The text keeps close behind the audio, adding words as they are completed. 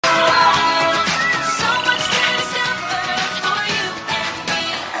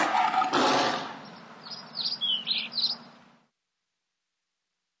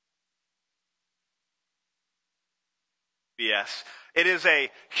yes. It is a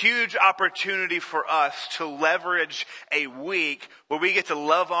huge opportunity for us to leverage a week where we get to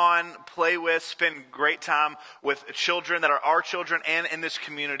love on, play with, spend great time with children that are our children and in this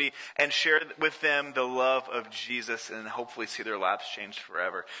community, and share with them the love of Jesus and hopefully see their lives changed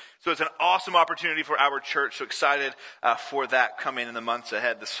forever. So it's an awesome opportunity for our church. So excited for that coming in the months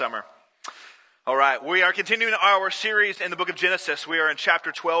ahead this summer. All right, we are continuing our series in the book of Genesis. We are in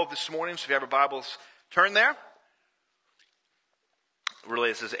chapter 12 this morning, so if you have your Bibles, turn there. Really,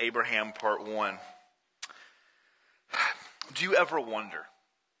 this is Abraham part 1. Do you ever wonder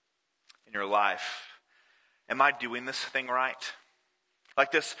in your life, am I doing this thing right?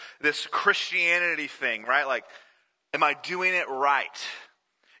 Like this Christianity thing, right? Like, am I doing it right?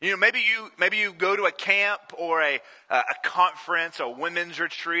 You know, maybe you go to a camp or a conference, a women's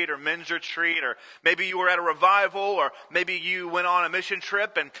retreat or men's retreat, or maybe you were at a revival, or maybe you went on a mission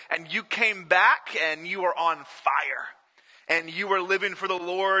trip and you came back and you were on fire. And you were living for the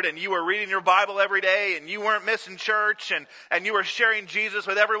Lord, and you were reading your Bible every day, and you weren't missing church, and you were sharing Jesus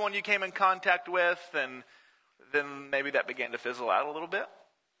with everyone you came in contact with, and then maybe that began to fizzle out a little bit.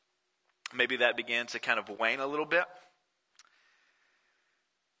 Maybe that began to kind of wane a little bit.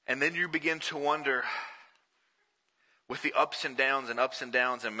 And then you begin to wonder, with the ups and downs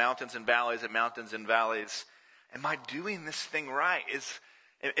and mountains and valleys, am I doing this thing right?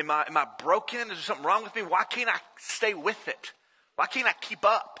 Am I broken? Is there something wrong with me? Why can't I stay with it? Why can't I keep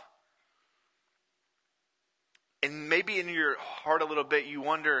up? And maybe in your heart a little bit you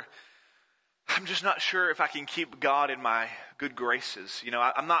wonder, I'm just not sure if I can keep God in my good graces. You know,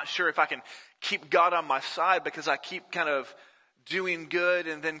 I'm not sure if I can keep God on my side because I keep kind of doing good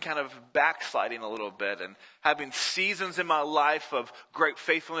and then kind of backsliding a little bit and having seasons in my life of great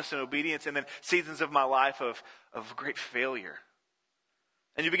faithfulness and obedience and then seasons of my life of great failure.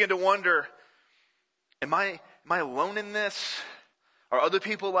 And you begin to wonder, am I alone in this? Are other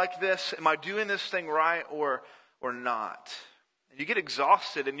people like this? Am I doing this thing right or not? And you get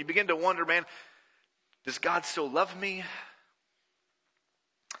exhausted and you begin to wonder, man, does God still love me?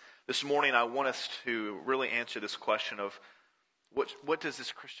 This morning I want us to really answer this question of what does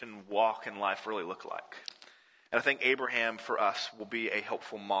this Christian walk in life really look like? And I think Abraham for us will be a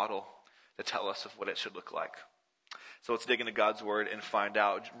helpful model to tell us of what it should look like. So let's dig into God's word and find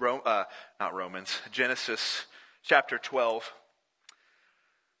out. Genesis chapter 12.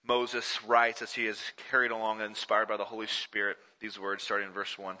 Moses writes as he is carried along and inspired by the Holy Spirit these words starting in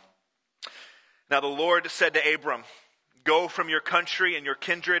verse 1. Now the Lord said to Abram, "Go from your country and your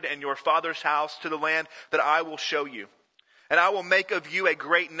kindred and your father's house to the land that I will show you. And I will make of you a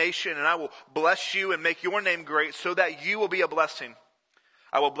great nation, and I will bless you and make your name great so that you will be a blessing.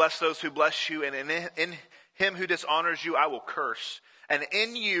 I will bless those who bless you, and in him who dishonors you I will curse. And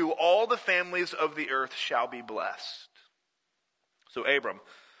in you all the families of the earth shall be blessed." So Abram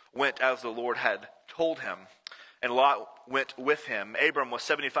went as the Lord had told him, and Lot went with him. Abram was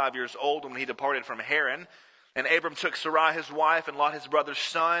 75 years old when he departed from Haran. And Abram took Sarai his wife and Lot his brother's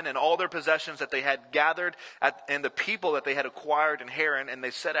son and all their possessions that they had gathered and the people that they had acquired in Haran, and they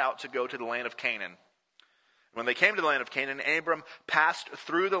set out to go to the land of Canaan. When they came to the land of Canaan, Abram passed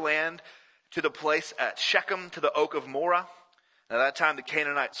through the land to the place at Shechem, to the oak of Moreh. And at that time the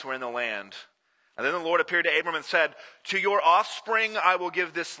Canaanites were in the land. And then the Lord appeared to Abram and said, "To your offspring I will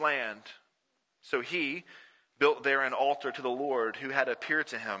give this land." So he built there an altar to the Lord who had appeared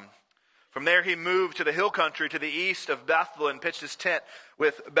to him. From there he moved to the hill country to the east of Bethel and pitched his tent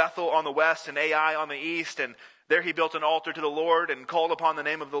with Bethel on the west and Ai on the east. And there he built an altar to the Lord and called upon the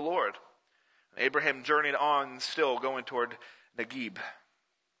name of the Lord. And Abraham journeyed on, still going toward Negeb.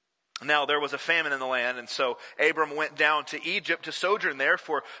 Now there was a famine in the land, and so Abram went down to Egypt to sojourn there,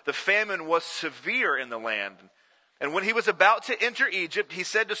 for the famine was severe in the land. And when he was about to enter Egypt, he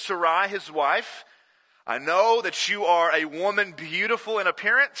said to Sarai his wife, "I know that you are a woman beautiful in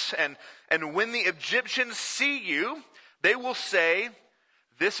appearance, and when the Egyptians see you, they will say,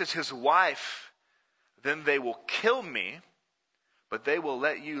 'This is his wife.' Then they will kill me, but they will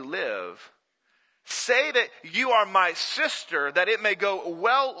let you live. Say that you are my sister, that it may go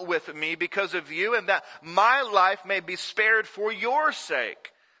well with me because of you, and that my life may be spared for your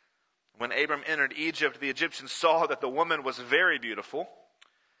sake." When Abram entered Egypt, the Egyptians saw that the woman was very beautiful.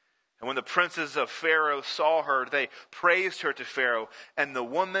 And when the princes of Pharaoh saw her, they praised her to Pharaoh, and the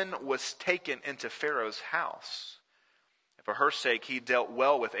woman was taken into Pharaoh's house. And for her sake he dealt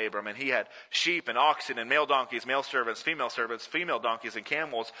well with Abram, and he had sheep and oxen and male donkeys, male servants, female donkeys and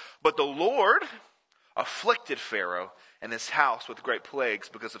camels. But the Lord afflicted Pharaoh and his house with great plagues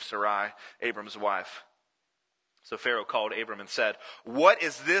because of Sarai, Abram's wife. So Pharaoh called Abram and said, "What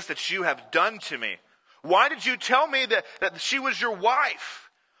is this that you have done to me? Why did you tell me that she was your wife?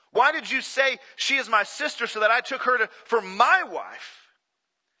 Why did you say she is my sister so that I took her for my wife?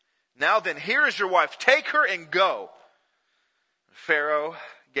 Now then, here is your wife. Take her and go. Pharaoh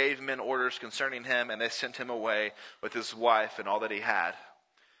gave men orders concerning him, and they sent him away with his wife and all that he had.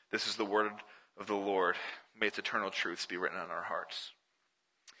 This is the word of the Lord. May its eternal truths be written on our hearts.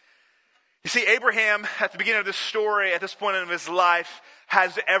 You see, Abraham, at the beginning of this story, at this point in his life,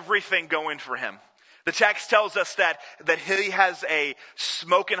 has everything going for him. The text tells us that he has a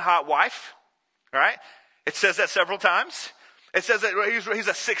smoking hot wife. All right? It says that several times. It says that he's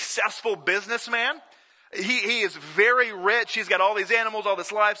a successful businessman. He is very rich. He's got all these animals, all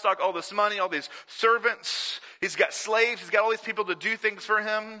this livestock, all this money, all these servants. He's got slaves. He's got all these people to do things for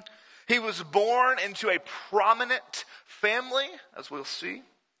him. He was born into a prominent family, as we'll see.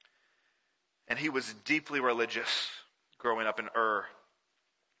 And he was deeply religious growing up in Ur.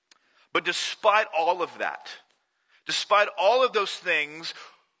 But despite all of that, despite all of those things,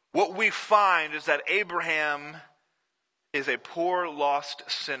 what we find is that Abraham is a poor, lost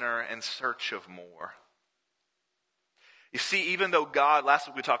sinner in search of more. You see, even though God, last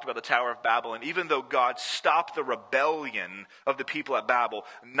week we talked about the Tower of Babel, and even though God stopped the rebellion of the people at Babel,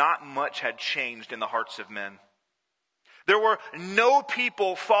 not much had changed in the hearts of men. There were no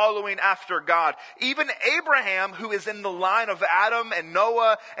people following after God. Even Abraham, who is in the line of Adam and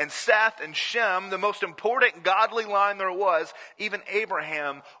Noah and Seth and Shem, the most important godly line there was, even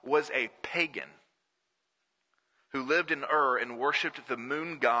Abraham was a pagan who lived in Ur and worshipped the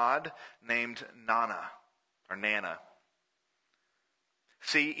moon god named Nana.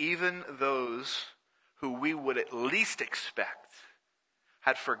 See, even those who we would at least expect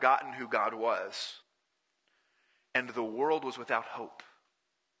had forgotten who God was. And the world was without hope.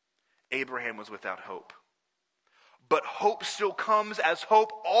 Abraham was without hope. But hope still comes, as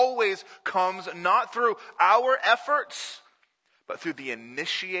hope always comes, not through our efforts, but through the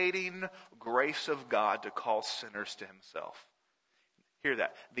initiating grace of God to call sinners to himself. Hear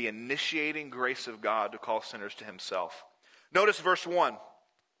that. The initiating grace of God to call sinners to himself. Notice verse 1.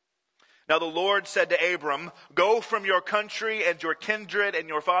 Now the Lord said to Abram, "Go from your country and your kindred and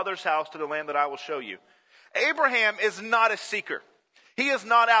your father's house to the land that I will show you." Abraham is not a seeker. He is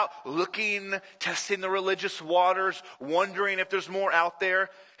not out looking, testing the religious waters, wondering if there's more out there.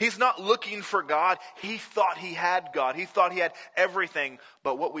 He's not looking for God. He thought he had God. He thought he had everything.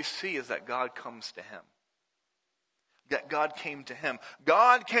 But what we see is that God comes to him. That God came to him.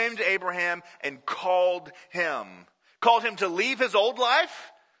 God came to Abraham and called him. Called him to leave his old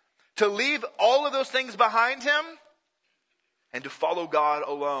life, to leave all of those things behind him, and to follow God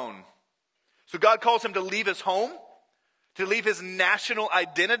alone. So God calls him to leave his home, to leave his national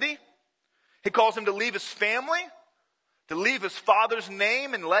identity. He calls him to leave his family, to leave his father's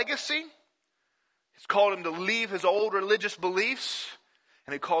name and legacy. He's called him to leave his old religious beliefs.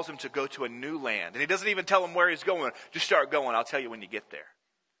 And he calls him to go to a new land. And he doesn't even tell him where he's going. Just start going. I'll tell you when you get there.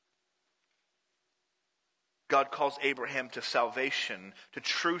 God calls Abraham to salvation, to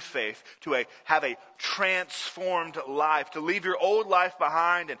true faith, to have a transformed life, to leave your old life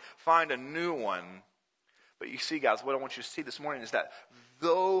behind and find a new one. But you see, guys, what I want you to see this morning is that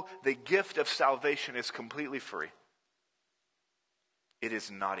though the gift of salvation is completely free, it is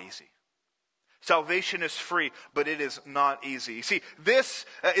not easy. Salvation is free, but it is not easy. You see, this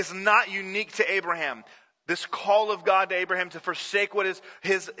is not unique to Abraham. This call of God to Abraham to forsake what is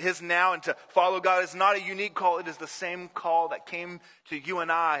his now and to follow God is not a unique call. It is the same call that came to you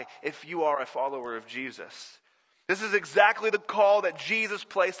and I if you are a follower of Jesus. This is exactly the call that Jesus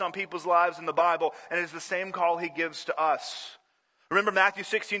placed on people's lives in the Bible, and it is the same call he gives to us. Remember Matthew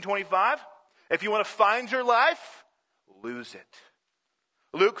 16:25? If you want to find your life, lose it.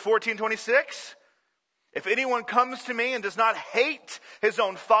 Luke 14:26? If anyone comes to me and does not hate his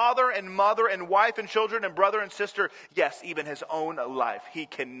own father and mother and wife and children and brother and sister, yes, even his own life, he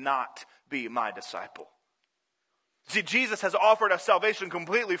cannot be my disciple. See, Jesus has offered us salvation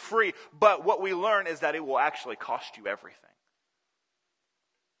completely free, but what we learn is that it will actually cost you everything.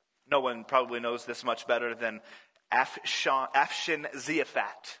 No one probably knows this much better than Afshin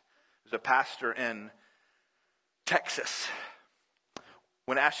Ziafat, who's a pastor in Texas.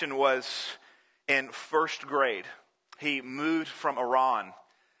 When Afshin was in first grade, he moved from Iran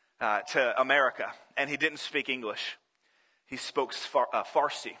to America, and he didn't speak English. He spoke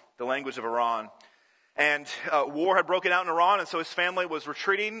Farsi, the language of Iran. And war had broken out in Iran, and so his family was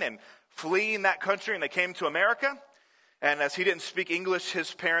retreating and fleeing that country, and they came to America. And as he didn't speak English,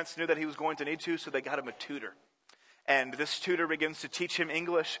 his parents knew that he was going to need to, so they got him a tutor. And this tutor begins to teach him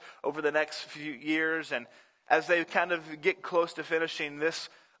English over the next few years, and as they kind of get close to finishing, this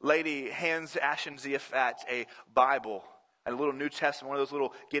lady hands Ashen Zeophat a Bible, a little New Testament, one of those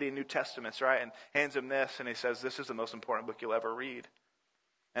little Gideon New Testaments, right? And hands him this, and he says, this is the most important book you'll ever read.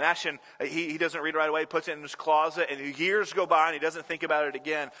 And Ashen, he doesn't read it right away. He puts it in his closet, and years go by, and he doesn't think about it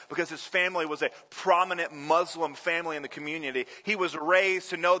again because his family was a prominent Muslim family in the community. He was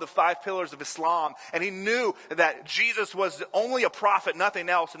raised to know the 5 pillars of Islam, and he knew that Jesus was only a prophet, nothing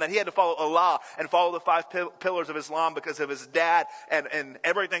else, and that he had to follow Allah and follow the 5 pillars of Islam because of his dad and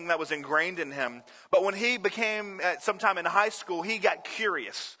everything that was ingrained in him. But when he became, sometime in high school, he got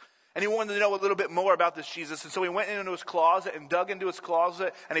curious. And he wanted to know a little bit more about this Jesus. And so he went into his closet and dug into his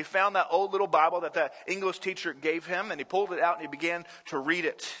closet. And he found that old little Bible that the English teacher gave him. And he pulled it out and he began to read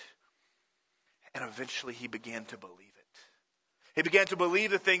it. And eventually he began to believe it. He began to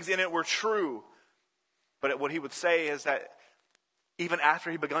believe the things in it were true. But what he would say is that even after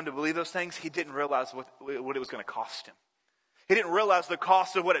he began to believe those things, he didn't realize what it was going to cost him. He didn't realize the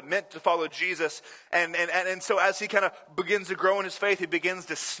cost of what it meant to follow Jesus. And so as he kind of begins to grow in his faith, he begins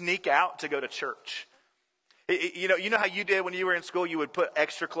to sneak out to go to church. You know how you did when you were in school? You would put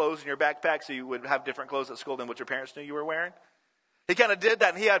extra clothes in your backpack so you would have different clothes at school than what your parents knew you were wearing? He kind of did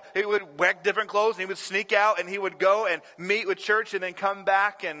that. And he would wear different clothes and he would sneak out and he would go and meet with church and then come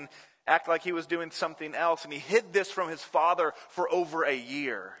back and act like he was doing something else. And he hid this from his father for over a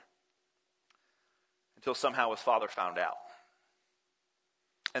year until somehow his father found out.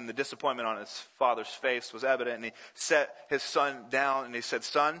 And the disappointment on his father's face was evident. And he set his son down and he said,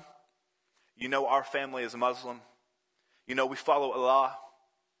 son, you know our family is Muslim. You know we follow Allah.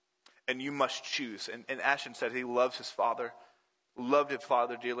 And you must choose. And Ashen said he loves his father. Loved his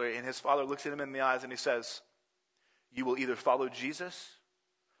father dearly. And his father looks at him in the eyes and he says, you will either follow Jesus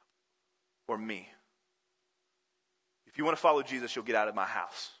or me. If you want to follow Jesus, you'll get out of my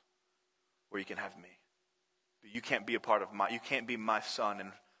house. Or you can have me. But you can't be you can't be my son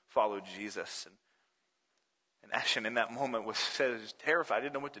and follow Jesus. And Ashen in that moment was terrified. I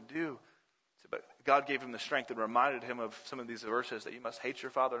didn't know what to do. But God gave him the strength and reminded him of some of these verses that you must hate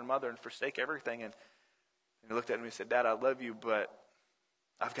your father and mother and forsake everything. And he looked at him and he said, Dad, I love you, but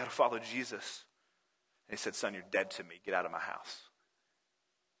I've got to follow Jesus. And he said, son, you're dead to me. Get out of my house.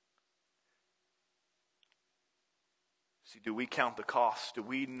 See, do we count the cost? Do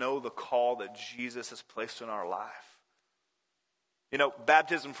we know the call that Jesus has placed in our life? You know,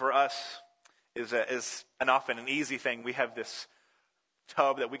 baptism for us is an often an easy thing. We have this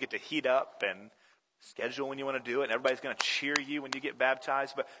tub that we get to heat up and schedule when you want to do it, and everybody's going to cheer you when you get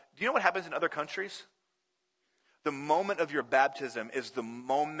baptized. But do you know what happens in other countries? The moment of your baptism is the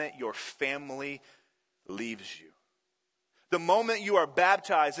moment your family leaves you. The moment you are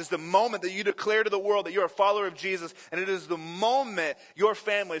baptized is the moment that you declare to the world that you're a follower of Jesus, and it is the moment your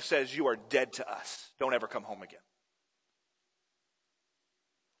family says you are dead to us. Don't ever come home again.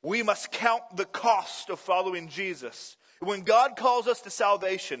 We must count the cost of following Jesus. When God calls us to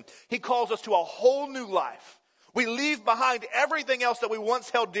salvation, He calls us to a whole new life. We leave behind everything else that we once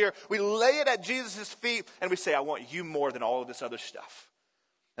held dear. We lay it at Jesus' feet, and we say, I want you more than all of this other stuff.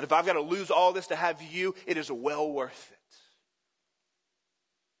 And if I've got to lose all this to have you, it is well worth it.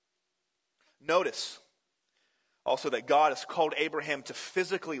 Notice also that God has called Abraham to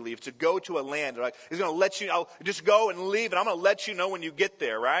physically leave, to go to a land. Right? He's going to let you, just go and leave, and I'm going to let you know when you get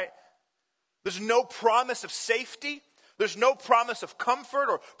there, right? There's no promise of safety. There's no promise of comfort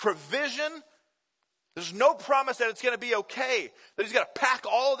or provision. There's no promise that it's going to be okay, that he's going to pack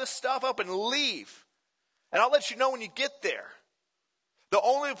all this stuff up and leave. And I'll let you know when you get there. The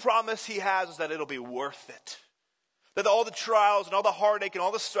only promise he has is that it'll be worth it. That all the trials and all the heartache and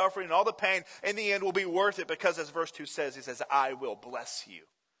all the suffering and all the pain in the end will be worth it because as verse 2 says, he says, I will bless you.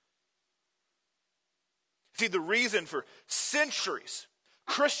 See, the reason for centuries,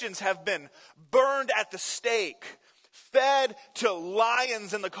 Christians have been burned at the stake, fed to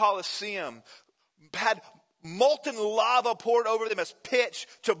lions in the Colosseum, had molten lava poured over them as pitch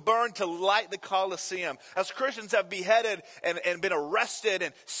to burn to light the Colosseum. As Christians have beheaded and been arrested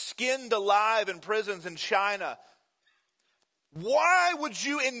and skinned alive in prisons in China. Why would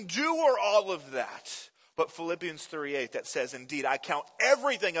you endure all of that? But Philippians 3:8 that says, indeed, I count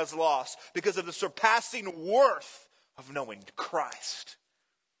everything as loss because of the surpassing worth of knowing Christ.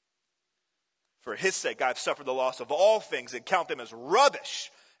 For his sake, I have suffered the loss of all things and count them as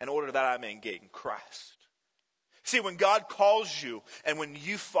rubbish in order that I may gain Christ. See, when God calls you and when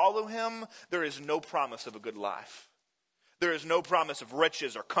you follow him, there is no promise of a good life. There is no promise of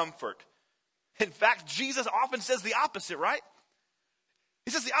riches or comfort. In fact, Jesus often says the opposite, right?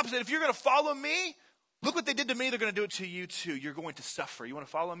 He says the opposite. If you're going to follow me, look what they did to me. They're going to do it to you too. You're going to suffer. You want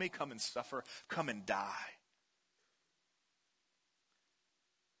to follow me? Come and suffer. Come and die.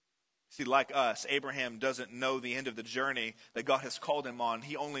 See, like us, Abraham doesn't know the end of the journey that God has called him on.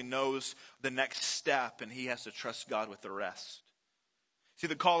 He only knows the next step, and he has to trust God with the rest. See,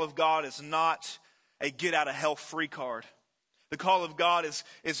 the call of God is not a get-out-of-hell-free card. The call of God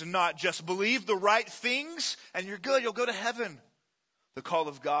is not just believe the right things and you're good, you'll go to heaven. The call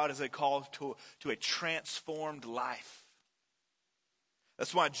of God is a call to a transformed life.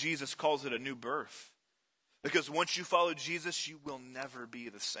 That's why Jesus calls it a new birth. Because once you follow Jesus, you will never be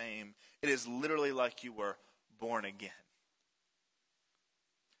the same. It is literally like you were born again.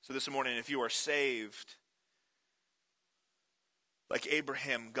 So this morning, if you are saved, like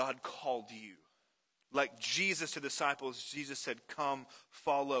Abraham, God called you. Like Jesus to the disciples, Jesus said, come,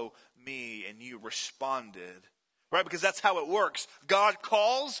 follow me, and you responded. Right? Because that's how it works. God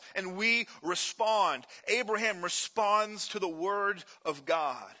calls and we respond. Abraham responds to the word of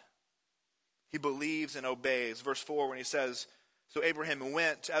God. He believes and obeys. Verse 4 when he says, so Abraham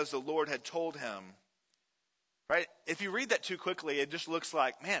went as the Lord had told him. Right? If you read that too quickly, it just looks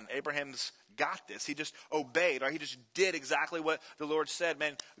like, man, Abraham's got this. He just obeyed, or he just did exactly what the Lord said.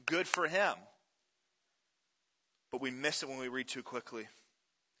 Man, good for him. But we miss it when we read too quickly.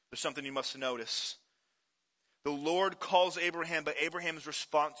 There's something you must notice. The Lord calls Abraham, but Abraham's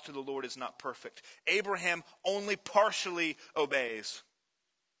response to the Lord is not perfect. Abraham only partially obeys.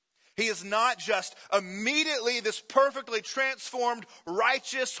 He is not just immediately this perfectly transformed,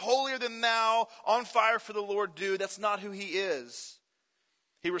 righteous, holier than thou, on fire for the Lord dude. That's not who he is.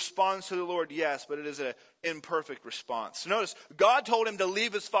 He responds to the Lord, yes, but it is an imperfect response. Notice, God told him to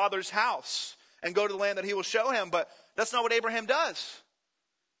leave his father's house and go to the land that he will show him, but that's not what Abraham does.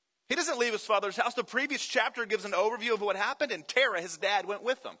 He doesn't leave his father's house. The previous chapter gives an overview of what happened, and Terah, his dad, went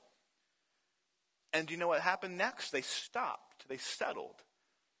with them. And do you know what happened next? They stopped. They settled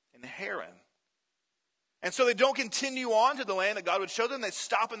in Haran. And so they don't continue on to the land that God would show them. They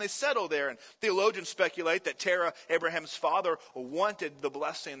stop and they settle there. And theologians speculate that Terah, Abraham's father, wanted the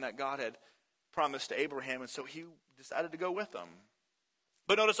blessing that God had promised to Abraham, and so he decided to go with them.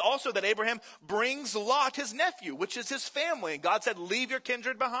 But notice also that Abraham brings Lot, his nephew, which is his family. And God said, leave your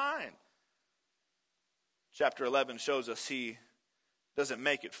kindred behind. Chapter 11 shows us he doesn't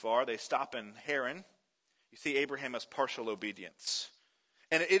make it far. They stop in Haran. You see, Abraham has partial obedience.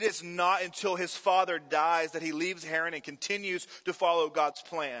 And it is not until his father dies that he leaves Haran and continues to follow God's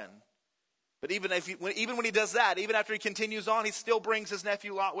plan. But even when he does that, even after he continues on, he still brings his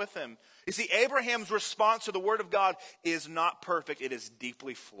nephew Lot with him. You see, Abraham's response to the word of God is not perfect. It is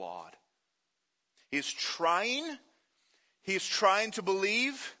deeply flawed. He's trying to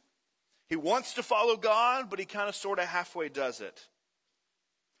believe. He wants to follow God, but he kind of sort of halfway does it.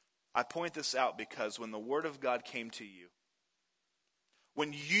 I point this out because when the word of God came to you,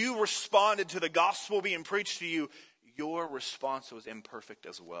 when you responded to the gospel being preached to you, your response was imperfect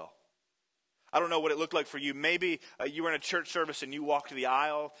as well. I don't know what it looked like for you. Maybe you were in a church service and you walked the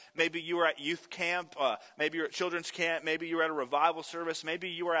aisle. Maybe you were at youth camp. Maybe you were at children's camp. Maybe you were at a revival service. Maybe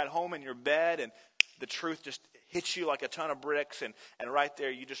you were at home in your bed and the truth just hits you like a ton of bricks. And right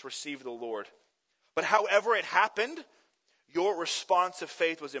there you just received the Lord. But however it happened, your response of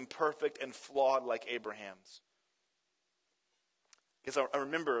faith was imperfect and flawed like Abraham's. Because I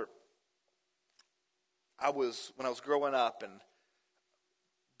remember when I was growing up and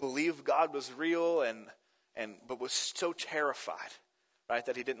believed God was real but was so terrified, right,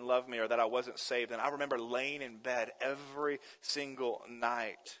 that he didn't love me or that I wasn't saved. And I remember laying in bed every single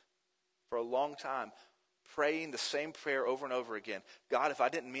night for a long time, praying the same prayer over and over again. God, if I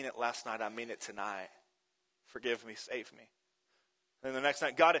didn't mean it last night, I mean it tonight. Forgive me, save me. And the next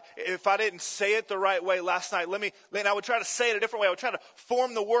night, God, if I didn't say it the right way last night, and I would try to say it a different way. I would try to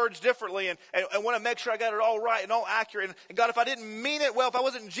form the words differently and want to make sure I got it all right and all accurate. And God, if I didn't mean it well, if I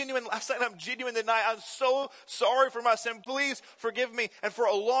wasn't genuine last night, I'm genuine tonight. I'm so sorry for my sin. Please forgive me. And for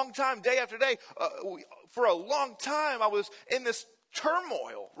a long time, day after day, for a long time, I was in this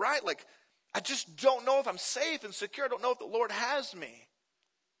turmoil, right? Like, I just don't know if I'm safe and secure. I don't know if the Lord has me.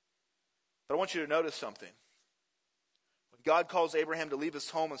 But I want you to notice something. God calls Abraham to leave his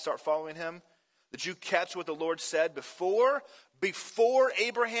home and start following him. Did you catch what the Lord said before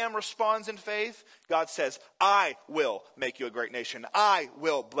Abraham responds in faith? God says, I will make you a great nation. I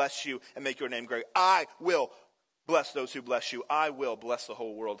will bless you and make your name great. I will bless those who bless you. I will bless the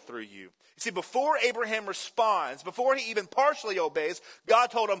whole world through you. You see, before Abraham responds, before he even partially obeys, God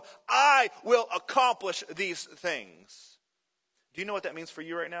told him, I will accomplish these things. Do you know what that means for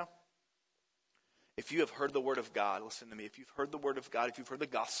you right now? If you have heard the word of God, listen to me. If you've heard the word of God, if you've heard the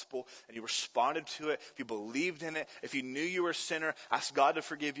gospel and you responded to it, if you believed in it, if you knew you were a sinner, ask God to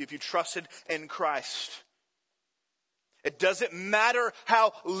forgive you, if you trusted in Christ. It doesn't matter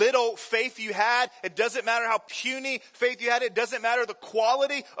how little faith you had. It doesn't matter how puny faith you had. It doesn't matter the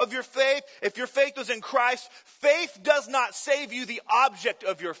quality of your faith. If your faith was in Christ, faith does not save you. The object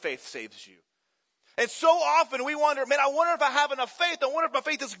of your faith saves you. And so often we wonder, man, I wonder if I have enough faith. I wonder if my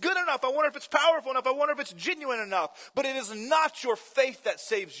faith is good enough. I wonder if it's powerful enough. I wonder if it's genuine enough. But it is not your faith that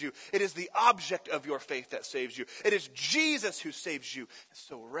saves you. It is the object of your faith that saves you. It is Jesus who saves you.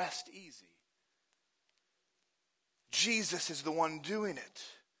 So rest easy. Jesus is the one doing it.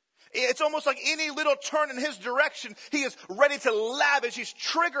 It's almost like any little turn in his direction, he is ready to lavish. He's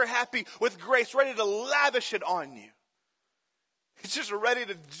trigger happy with grace, ready to lavish it on you. He's just ready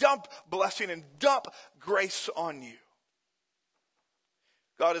to dump blessing and dump grace on you.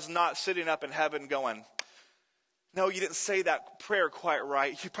 God is not sitting up in heaven going, no, you didn't say that prayer quite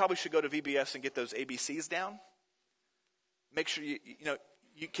right. You probably should go to VBS and get those ABCs down. Make sure you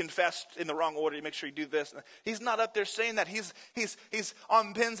confessed in the wrong order. You make sure you do this. He's not up there saying that. He's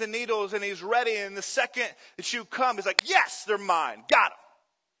on pins and needles and he's ready. And the second that you come, he's like, yes, they're mine. Got them.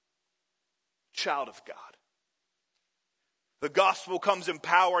 Child of God. The gospel comes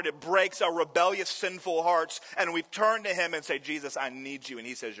empowered. It breaks our rebellious, sinful hearts. And we turn to him and say, Jesus, I need you. And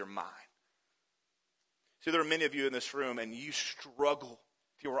he says, you're mine. See, there are many of you in this room and you struggle.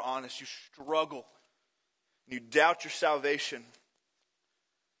 If you were honest, you struggle. You doubt your salvation.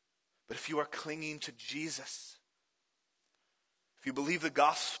 But if you are clinging to Jesus, if you believe the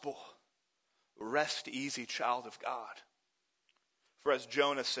gospel, rest easy, child of God. For as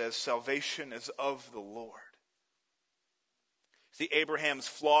Jonah says, salvation is of the Lord. See, Abraham's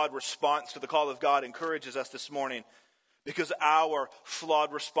flawed response to the call of God encourages us this morning because our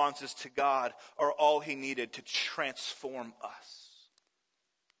flawed responses to God are all he needed to transform us.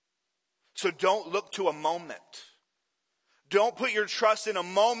 So don't look to a moment. Don't put your trust in a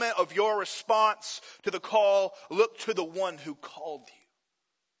moment of your response to the call. Look to the one who called you.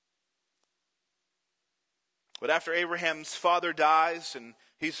 But after Abraham's father dies and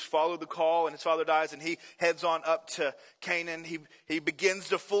he's followed the call and his father dies and he heads on up to Canaan, he begins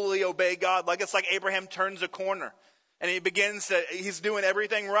to fully obey God. It's like Abraham turns a corner. And he's doing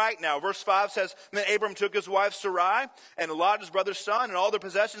everything right now. Verse 5 says, then Abram took his wife Sarai and Lot, his brother's son, and all their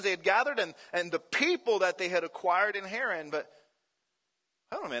possessions they had gathered and the people that they had acquired in Haran. But,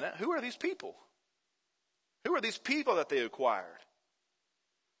 hold on a minute, who are these people? Who are these people that they acquired?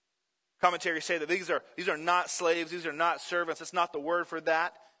 Commentaries say that these are not slaves, these are not servants. That's not the word for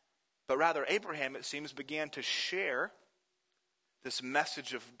that. But rather, Abraham, it seems, began to share this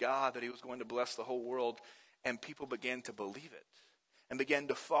message of God that he was going to bless the whole world. And people began to believe it and began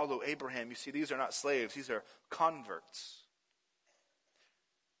to follow Abraham. You see, these are not slaves. These are converts.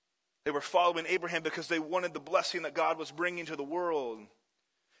 They were following Abraham because they wanted the blessing that God was bringing to the world.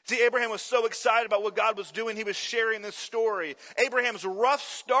 See, Abraham was so excited about what God was doing, he was sharing this story. Abraham's rough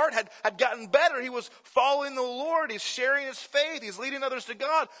start had gotten better. He was following the Lord. He's sharing his faith. He's leading others to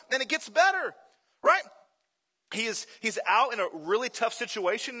God. Then it gets better, right? He's out in a really tough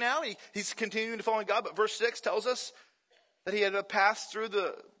situation now. He's continuing to follow God. But verse 6 tells us that he had to pass through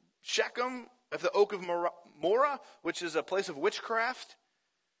the Shechem of the oak of Morah, which is a place of witchcraft.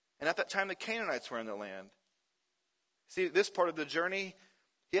 And at that time, the Canaanites were in the land. See, this part of the journey,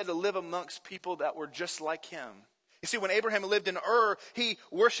 he had to live amongst people that were just like him. You see, when Abraham lived in Ur, he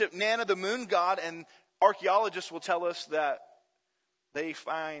worshipped Nana, the moon god, and archaeologists will tell us that they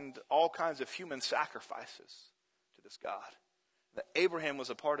find all kinds of human sacrifices to this God. That Abraham was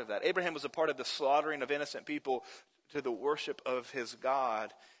a part of that. Abraham was a part of the slaughtering of innocent people to the worship of his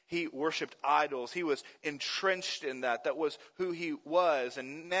God. He worshipped idols. He was entrenched in that. That was who he was.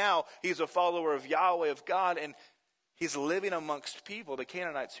 And now he's a follower of Yahweh, of God, and he's living amongst people, the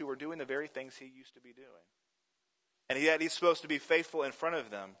Canaanites, who were doing the very things he used to be doing. And yet he's supposed to be faithful in front of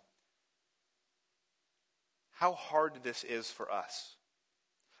them. How hard this is for us.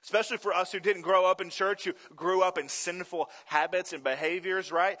 Especially for us who didn't grow up in church, who grew up in sinful habits and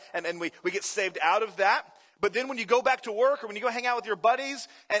behaviors, right? And we get saved out of that. But then when you go back to work or when you go hang out with your buddies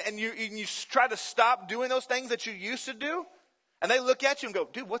and you try to stop doing those things that you used to do, and they look at you and go,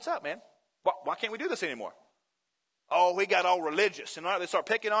 dude, what's up, man? Why can't we do this anymore? Oh, we got all religious. And they start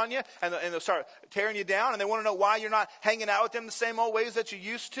picking on you and they'll start tearing you down. And they want to know why you're not hanging out with them the same old ways that you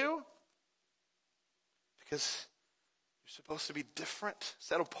used to. Because you're supposed to be different,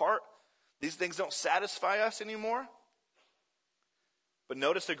 set apart. These things don't satisfy us anymore. But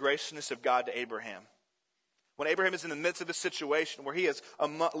notice the graciousness of God to Abraham. When Abraham is in the midst of a situation where he is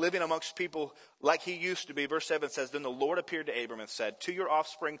living amongst people like he used to be, verse 7 says, then the Lord appeared to Abram and said, to your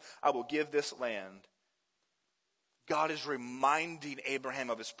offspring I will give this land. God is reminding Abraham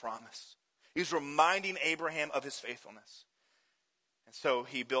of his promise. He's reminding Abraham of his faithfulness. And so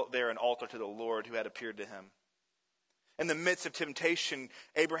he built there an altar to the Lord who had appeared to him. In the midst of temptation,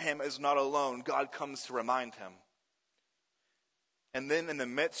 Abraham is not alone. God comes to remind him. And then in the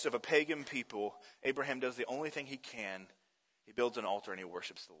midst of a pagan people, Abraham does the only thing he can. He builds an altar and he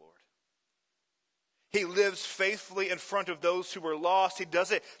worships the Lord. He lives faithfully in front of those who were lost. He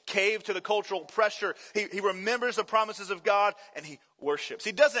doesn't cave to the cultural pressure. He remembers the promises of God and he worships.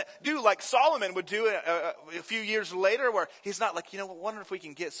 He doesn't do like Solomon would do a few years later, where he's not like, I wonder if we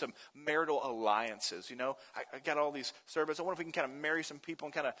can get some marital alliances. I got all these servants. I wonder if we can kind of marry some people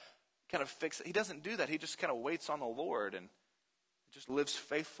and kind of fix it. He doesn't do that. He just kind of waits on the Lord and just lives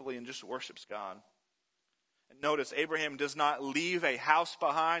faithfully and just worships God. And notice, Abraham does not leave a house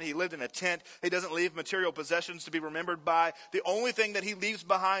behind. He lived in a tent. He doesn't leave material possessions to be remembered by. The only thing that he leaves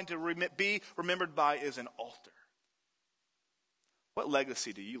behind to be remembered by is an altar. What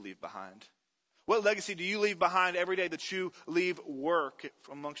legacy do you leave behind? What legacy do you leave behind every day that you leave work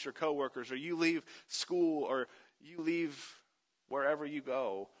amongst your coworkers, or you leave school, or you leave wherever you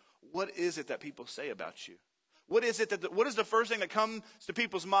go? What is it that people say about you? What is the first thing that comes to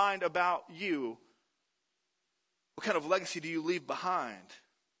people's mind about you? What kind of legacy do you leave behind?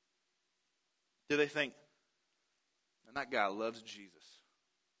 Do they think, man, that guy loves Jesus?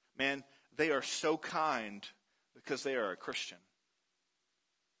 Man, they are so kind because they are a Christian.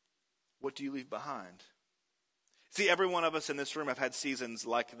 What do you leave behind? See, every one of us in this room have had seasons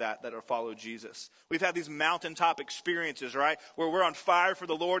like that have followed Jesus. We've had these mountaintop experiences, right? Where we're on fire for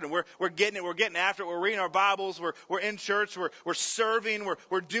the Lord and we're getting it, we're getting after it, we're reading our Bibles, we're in church, we're serving,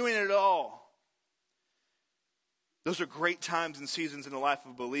 we're doing it all. Those are great times and seasons in the life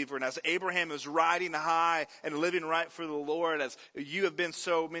of a believer. And as Abraham is riding high and living right for the Lord, as you have been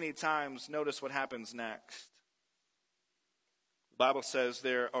so many times, notice what happens next. The Bible says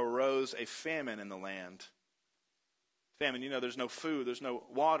there arose a famine in the land. Famine, there's no food, there's no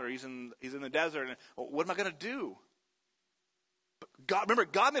water. He's in the desert. And what am I going to do? But God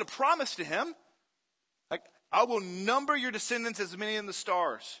made a promise to him. Like, I will number your descendants as many as the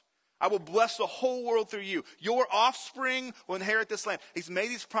stars. I will bless the whole world through you. Your offspring will inherit this land. He's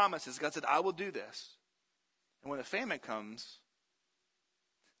made these promises. God said, I will do this. And when the famine comes,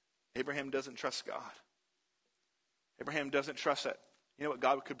 Abraham doesn't trust God. Abraham doesn't trust that, what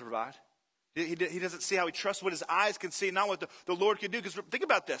God could provide. He doesn't see how he trusts what his eyes can see, not what the Lord could do. Because think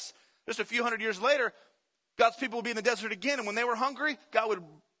about this. Just a few hundred years later, God's people would be in the desert again. And when they were hungry, God would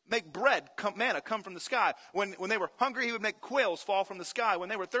make bread, manna come from the sky. When they were hungry, he would make quails fall from the sky. When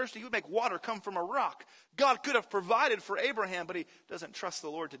they were thirsty, he would make water come from a rock. God could have provided for Abraham, but he doesn't trust the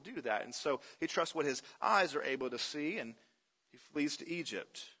Lord to do that. And so he trusts what his eyes are able to see, and he flees to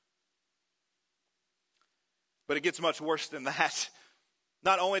Egypt. But it gets much worse than that.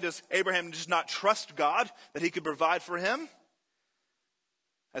 Not only does Abraham just not trust God that he could provide for him,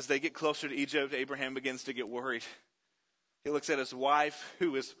 as they get closer to Egypt, Abraham begins to get worried. He looks at his wife,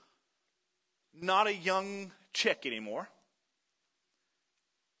 who is not a young chick anymore,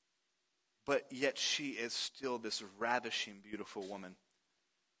 but yet she is still this ravishing, beautiful woman.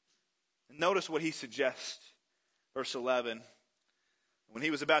 And notice what he suggests. Verse 11. When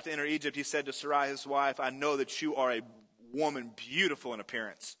he was about to enter Egypt, he said to Sarai, his wife, I know that you are a woman beautiful in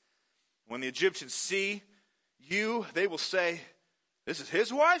appearance. When the Egyptians see you, they will say, this is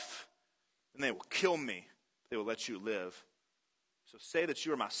his wife? And they will kill me. They will let you live. So say that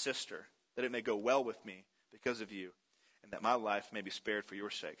you are my sister, that it may go well with me because of you, and that my life may be spared for your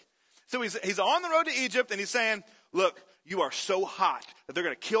sake. So he's on the road to Egypt, and he's saying, look, you are so hot that they're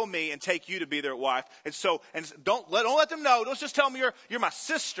going to kill me and take you to be their wife. And don't let them know. Don't just tell them you're my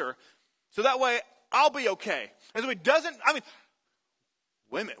sister, so that way I'll be okay. And so he doesn't,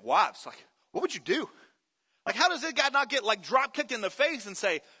 women, wives, like, what would you do? Like, how does this guy not get drop kicked in the face and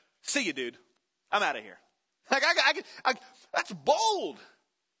say, see you, dude, I'm out of here? That's bold.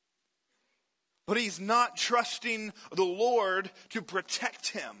 But he's not trusting the Lord to protect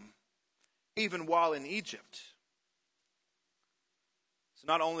him, even while in Egypt. So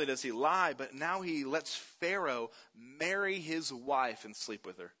not only does he lie, but now he lets Pharaoh marry his wife and sleep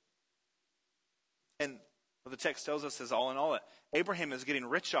with her. And what the text tells us is, all in all, Abraham is getting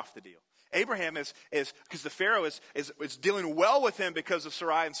rich off the deal. Abraham is because the Pharaoh is dealing well with him because of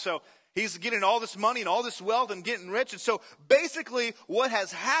Sarai, and so he's getting all this money and all this wealth and getting rich. And so basically what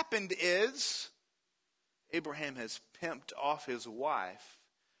has happened is Abraham has pimped off his wife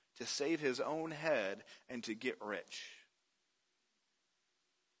to save his own head and to get rich.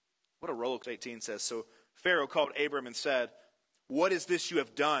 What a roll 18 says. So Pharaoh called Abram and said, what is this you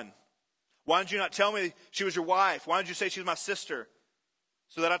have done? Why did you not tell me she was your wife? Why did you say she was my sister?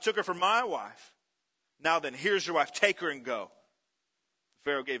 so that I took her for my wife. Now then, here's your wife. Take her and go.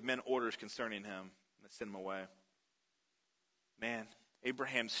 Pharaoh gave men orders concerning him, and they sent him away. Man,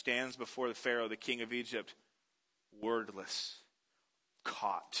 Abraham stands before the Pharaoh, the king of Egypt, wordless,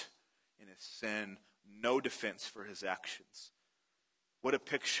 caught in his sin, no defense for his actions. What a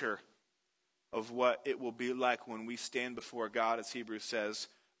picture of what it will be like when we stand before God, as Hebrews says,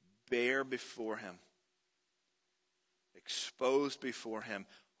 bare before him, exposed before him,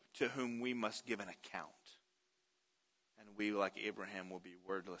 to whom we must give an account. And we, like Abraham, will be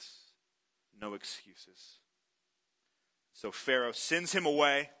wordless, no excuses. So Pharaoh sends him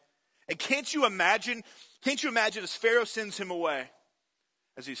away. And can't you imagine as Pharaoh sends him away,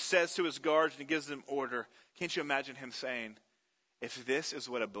 as he says to his guards and gives them order, can't you imagine him saying, if this is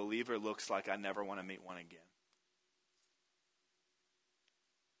what a believer looks like, I never want to meet one again.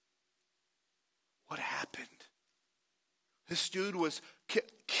 What happened? This dude was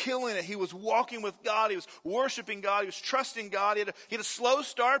killing it. He was walking with God. He was worshiping God. He was trusting God. He had a slow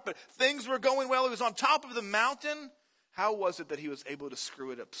start, but things were going well. He was on top of the mountain. How was it that he was able to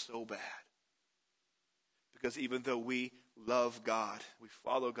screw it up so bad? Because even though we love God, we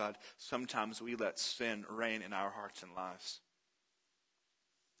follow God, sometimes we let sin reign in our hearts and lives.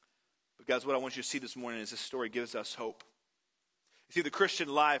 But guys, what I want you to see this morning is this story gives us hope. You see, the Christian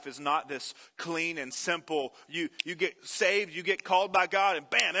life is not this clean and simple. You get saved, you get called by God, and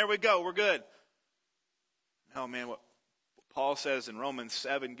bam, there we go, we're good. No, man, what Paul says in Romans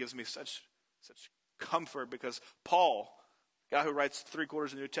 7 gives me such comfort, because Paul, the guy who writes 3/4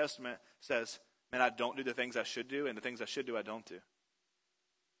 of the New Testament, says, man, I don't do the things I should do, and the things I should do, I don't do.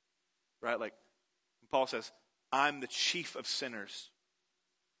 Right? Like, Paul says, I'm the chief of sinners.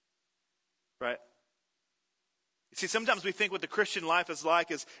 Right? You see, sometimes we think what the Christian life is like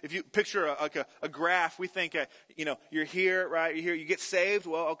is, if you picture a graph, we think, you're here, right? You're here, you get saved.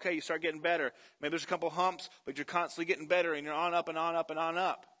 Well, okay, you start getting better. Maybe there's a couple humps, but you're constantly getting better, and you're on up and on up and on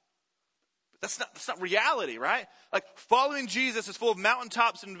up. But that's not reality, right? Like, following Jesus is full of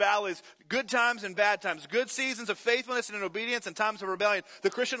mountaintops and valleys, good times and bad times, good seasons of faithfulness and obedience and times of rebellion. The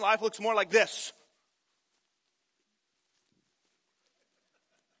Christian life looks more like this.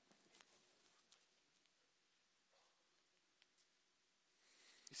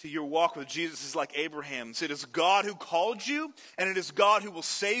 See, your walk with Jesus is like Abraham's. It is God who called you, and it is God who will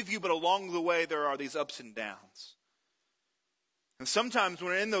save you, but along the way there are these ups and downs. And sometimes when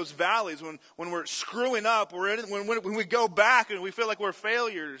we're in those valleys, when we're screwing up, when we go back and we feel like we're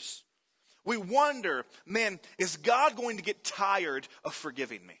failures, we wonder, man, is God going to get tired of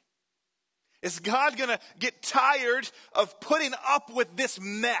forgiving me? Is God going to get tired of putting up with this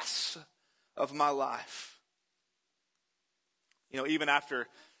mess of my life? Even after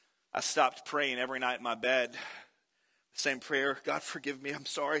I stopped praying every night in my bed, the same prayer, God forgive me, I'm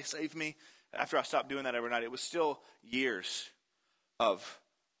sorry, save me. After I stopped doing that every night, it was still years of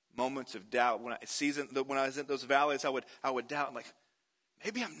moments of doubt. When I was in those valleys, I would doubt, I'm like,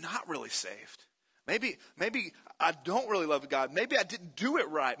 maybe I'm not really saved. Maybe I don't really love God. Maybe I didn't do it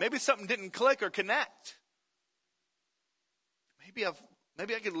right. Maybe something didn't click or connect. Maybe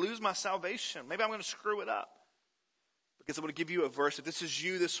I could lose my salvation. Maybe I'm going to screw it up. Because I'm going to give you a verse. If this is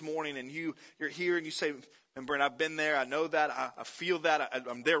you this morning and you're here and you say, man, Brent, I've been there. I know that. I feel that.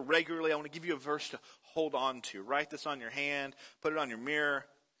 I'm there regularly. I want to give you a verse to hold on to. Write this on your hand. Put it on your mirror.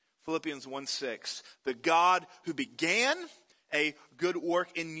 Philippians 1:6. The God who began a good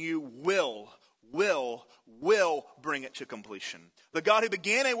work in you will bring it to completion. The God who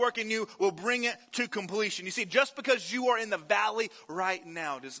began a work in you will bring it to completion. You see, just because you are in the valley right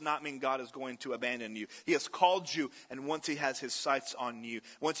now does not mean God is going to abandon you. He has called you, and once he has his sights on you,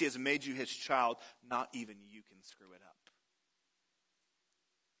 once he has made you his child, not even you can screw it up.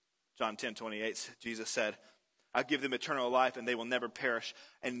 John 10:28, Jesus said, I give them eternal life, and they will never perish,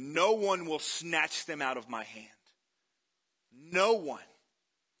 and no one will snatch them out of my hand. No one.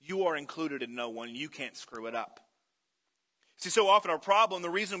 You are included in no one. You can't screw it up. See, so often our problem, the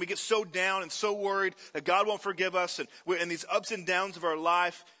reason we get so down and so worried that God won't forgive us and we're in these ups and downs of our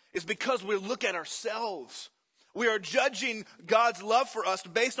life is because we look at ourselves. We are judging God's love for us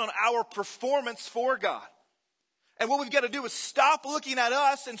based on our performance for God. And what we've got to do is stop looking at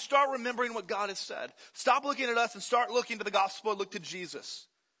us and start remembering what God has said. Stop looking at us and start looking to the gospel and look to Jesus.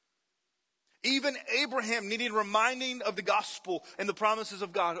 Even Abraham needed reminding of the gospel and the promises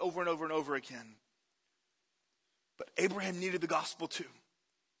of God over and over and over again. But Abraham needed the gospel too.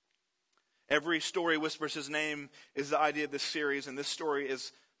 Every story whispers his name is the idea of this series, and this story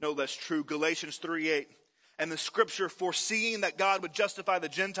is no less true. Galatians 3:8. And the scripture, foreseeing that God would justify the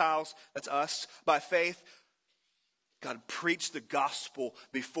Gentiles, that's us, by faith, God preached the gospel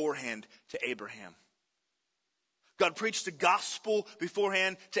beforehand to Abraham. God preached the gospel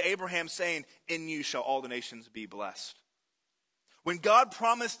beforehand to Abraham, saying, in you shall all the nations be blessed. When God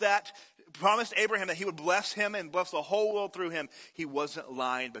promised Abraham that he would bless him and bless the whole world through him, he wasn't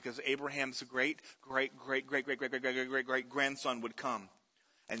lying, because Abraham's great grandson would come.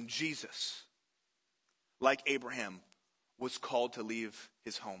 And Jesus, like Abraham, was called to leave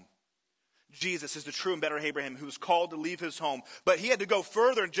his home. Jesus is the true and better Abraham who was called to leave his home. But he had to go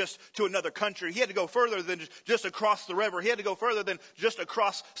further than just to another country. He had to go further than just across the river. He had to go further than just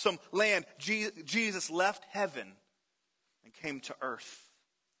across some land. Jesus left heaven and came to earth.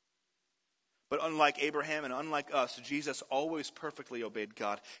 But unlike Abraham and unlike us, Jesus always perfectly obeyed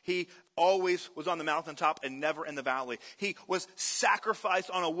God. He always was on the mountaintop and never in the valley. He was sacrificed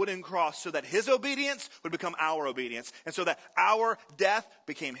on a wooden cross so that his obedience would become our obedience, and so that our death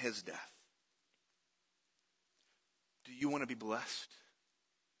became his death. Do you want to be blessed?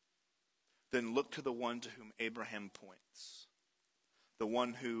 Then look to the one to whom Abraham points, the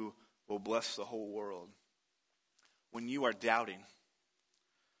one who will bless the whole world. When you are doubting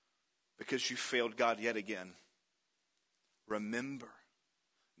because you failed God yet again, remember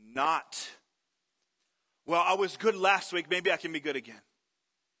not, well, I was good last week, maybe I can be good again.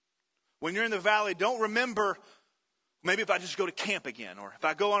 When you're in the valley, don't remember, maybe if I just go to camp again, or if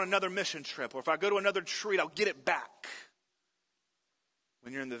I go on another mission trip, or if I go to another retreat, I'll get it back.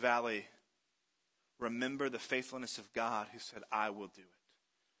 When you're in the valley, remember the faithfulness of God who said, I will do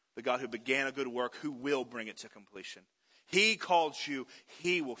it. The God who began a good work, who will bring it to completion. He called you,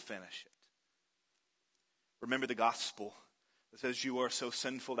 he will finish it. Remember the gospel that says you are so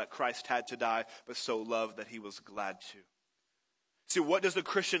sinful that Christ had to die, but so loved that he was glad to. See, what does the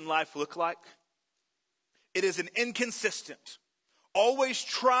Christian life look like? It is an inconsistent, always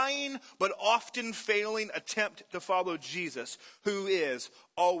trying but often failing attempt to follow Jesus, who is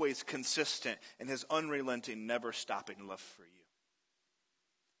always consistent in his unrelenting, never stopping love for you.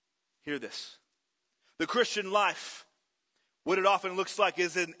 Hear this. The Christian life, what it often looks like,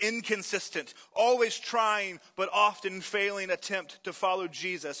 is an inconsistent, always trying but often failing attempt to follow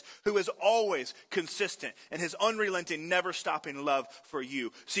Jesus, who is always consistent in his unrelenting, never stopping love for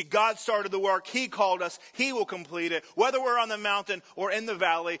you. See, God started the work. He called us. He will complete it, whether we're on the mountain or in the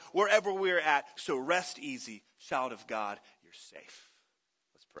valley, wherever we're at. So rest easy, child of God. You're safe.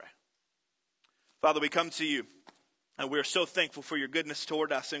 Let's pray. Father, we come to you, and we're so thankful for your goodness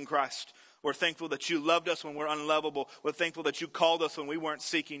toward us in Christ. We're thankful that you loved us when we're unlovable. We're thankful that you called us when we weren't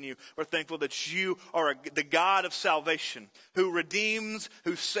seeking you. We're thankful that you are the God of salvation, who redeems,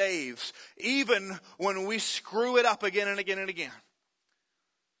 who saves, even when we screw it up again and again and again.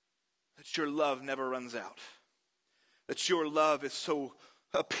 That your love never runs out. That your love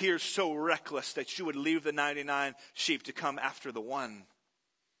appears so reckless that you would leave the 99 sheep to come after the one.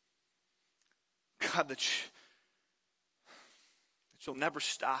 God, that you'll never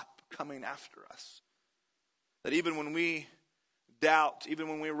stop coming after us. That even when we doubt, even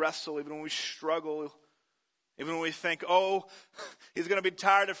when we wrestle, even when we struggle, even when we think, oh, he's going to be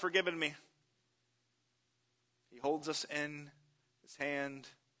tired of forgiving me, he holds us in his hand,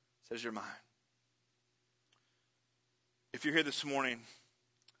 says, you're mine. If you're here this morning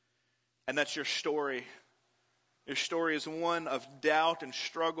and that's your story is one of doubt and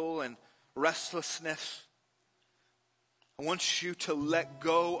struggle and restlessness, I want you to let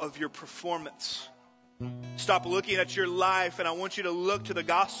go of your performance. Stop looking at your life, and I want you to look to the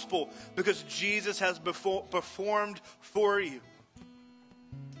gospel, because Jesus has performed for you.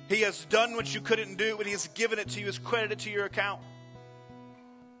 He has done what you couldn't do, and he has given it to you, has credited to your account.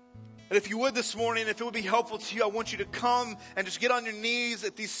 And if you would this morning, if it would be helpful to you, I want you to come and just get on your knees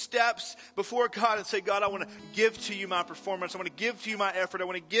at these steps before God and say, God, I want to give to you my performance. I want to give to you my effort. I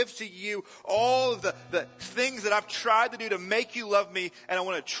want to give to you all of the things that I've tried to do to make you love me, and I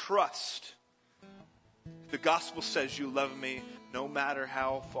want to trust. The gospel says you love me no matter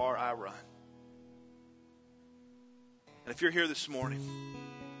how far I run. And if you're here this morning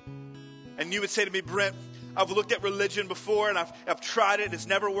and you would say to me, Brent, I've looked at religion before and I've tried it. It's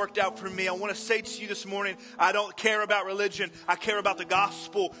never worked out for me. I want to say to you this morning, I don't care about religion. I care about the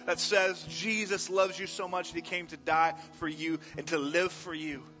gospel that says Jesus loves you so much that he came to die for you and to live for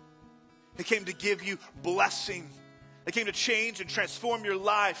you. He came to give you blessing. He came to change and transform your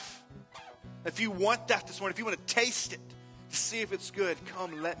life. If you want that this morning, if you want to taste it, to see if it's good,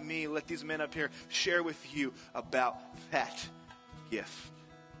 come let these men up here share with you about that gift.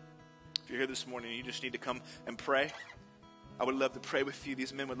 If you're here this morning and you just need to come and pray, I would love to pray with you.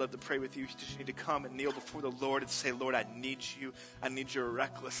 These men would love to pray with you. You just need to come and kneel before the Lord and say, Lord, I need you. I need your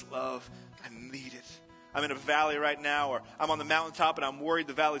reckless love. I need it. I'm in a valley right now, or I'm on the mountaintop and I'm worried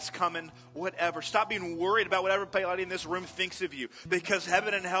the valley's coming, whatever. Stop being worried about what everybody in this room thinks of you, because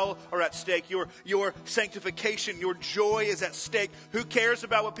heaven and hell are at stake. Your sanctification, your joy is at stake. Who cares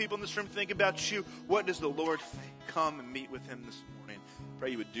about what people in this room think about you? What does the Lord think? Come and meet with him this morning.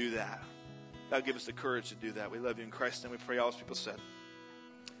 Pray you would do that. God, give us the courage to do that. We love you in Christ, and we pray all as people said.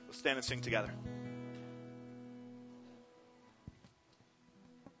 Let's stand and sing together.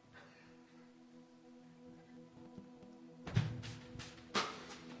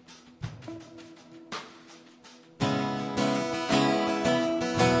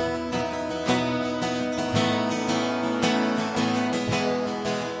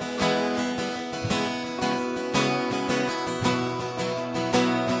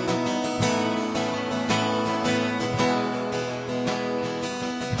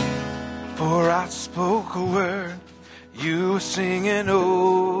 Before I spoke a word, you were singing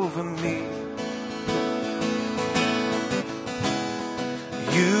over me.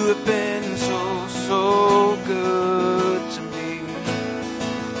 You have been so, so good to me.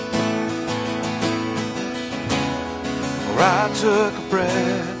 Before I took a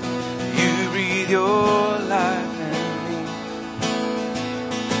breath, you breathed your life in me.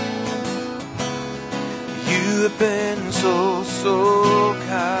 You have been so, so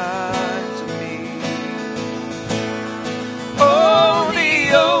kind. Oh,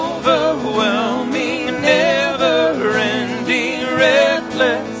 the overwhelming, never-ending,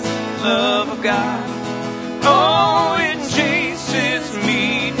 reckless love of God. Oh, it chases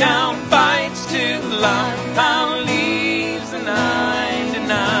me down, fights till I'm found, leaves the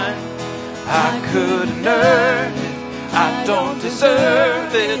 99. I couldn't earn it, I don't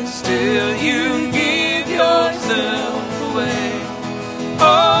deserve it, still you give yourself away.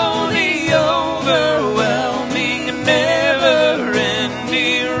 Oh, the overwhelming,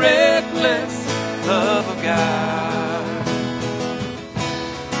 never-ending, reckless love of God.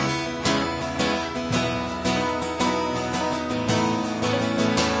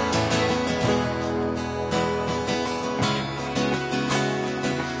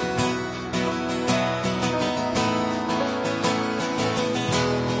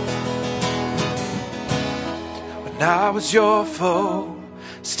 When I was your foe,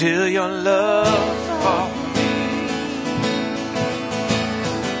 still your love for me.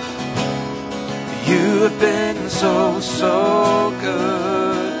 You have been so, so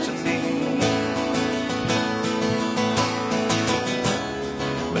good to me.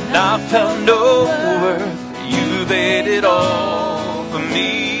 When I felt no worth, you laid it all for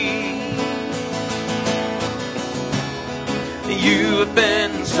me. You have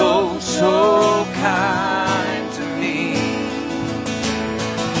been so, so kind to me.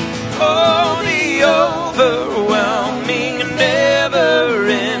 Oh, the overwhelming,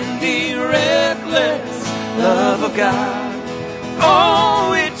 never-ending, reckless love of God.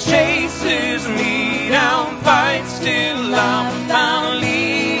 Oh, it chases me down, fights till I'm found,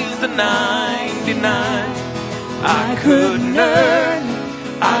 leaves the 99. I couldn't earn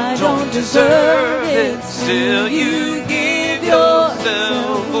it, I don't deserve it, still you give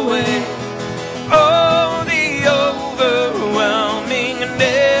yourself away. Oh, the overwhelming,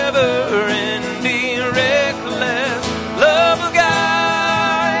 never-ending, reckless love of God.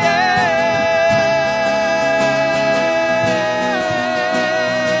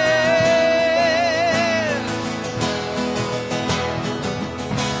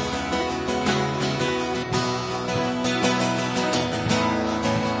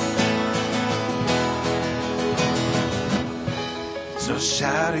 So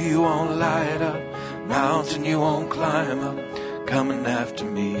shadow you won't light up, mountain you won't climb up, coming after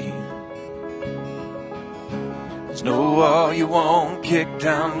me. There's no wall you won't kick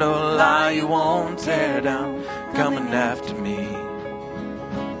down, no lie you won't tear down, coming after me.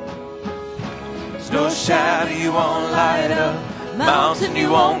 There's no shadow you won't light up, mountain you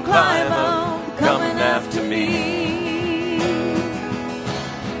won't climb up, coming after me.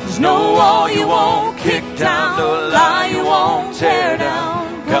 There's no wall you won't kick down, no lie you won't tear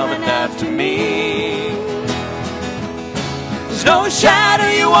down, coming after me. There's no shadow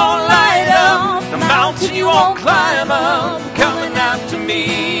you won't light up, no mountain you won't climb up, coming after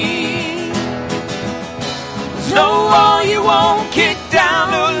me. There's no wall you won't kick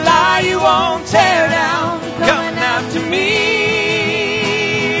down, no lie you won't tear down, coming after me.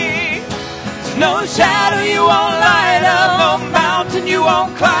 There's no shadow you won't light up, no mountain you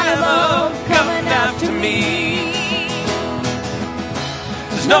won't climb up, coming after me.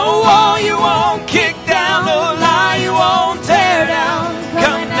 There's no wall you won't kick down, no lie you won't tear down,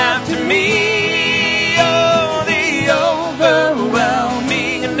 coming after me. Oh, the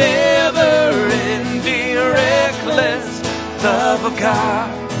overwhelming, never-ending, of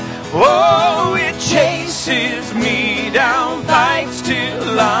God. Oh, it chases me down, fights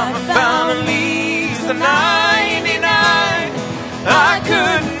till I'm found and leaves the 99. I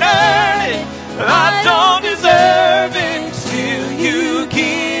couldn't earn it, I don't deserve it, till you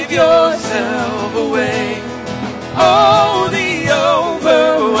give yourself away. Oh, the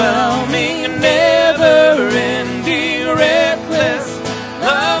overwhelming, never-ending, reckless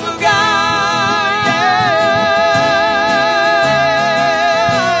love of God.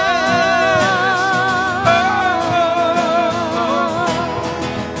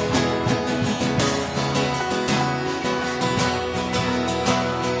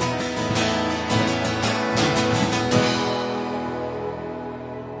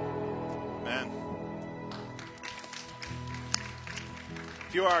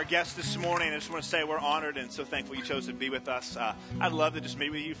 If you are our guest this morning, I just want to say we're honored and so thankful you chose to be with us. I'd love to just meet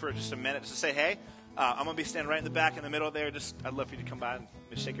with you for just a minute, just to say hey. I'm going to be standing right in the back in the middle there. I'd love for you to come by and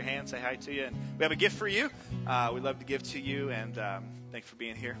just shake your hand, say hi to you. And we have a gift for you. We'd love to give to you, and thanks for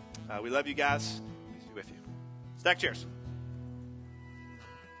being here. We love you guys. Peace be with you. Stack chairs.